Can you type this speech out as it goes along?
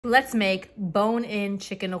Let's make bone-in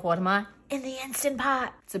chicken ghorma in the Instant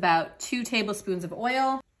Pot. It's about 2 tablespoons of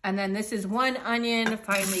oil. And then this is 1 onion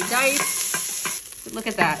finely diced. Look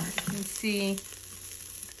at that. You can see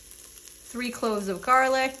 3 cloves of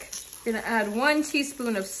garlic. We're gonna add 1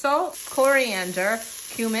 teaspoon of salt, coriander,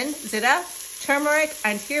 cumin, zira, turmeric,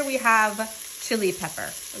 and here we have chili pepper,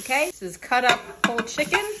 okay? This is cut up whole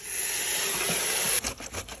chicken.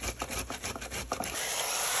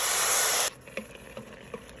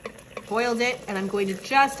 Boiled it, and I'm going to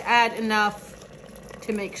just add enough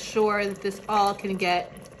to make sure that this all can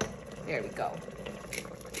get, there we go.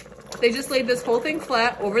 They just laid this whole thing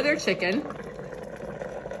flat over their chicken.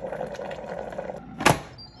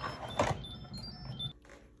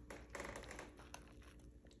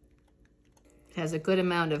 It has a good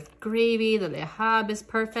amount of gravy. The lehab is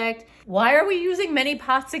perfect. Why are we using many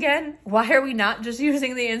pots again? Why are we not just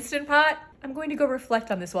using the Instant Pot? I'm going to go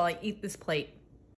reflect on this while I eat this plate.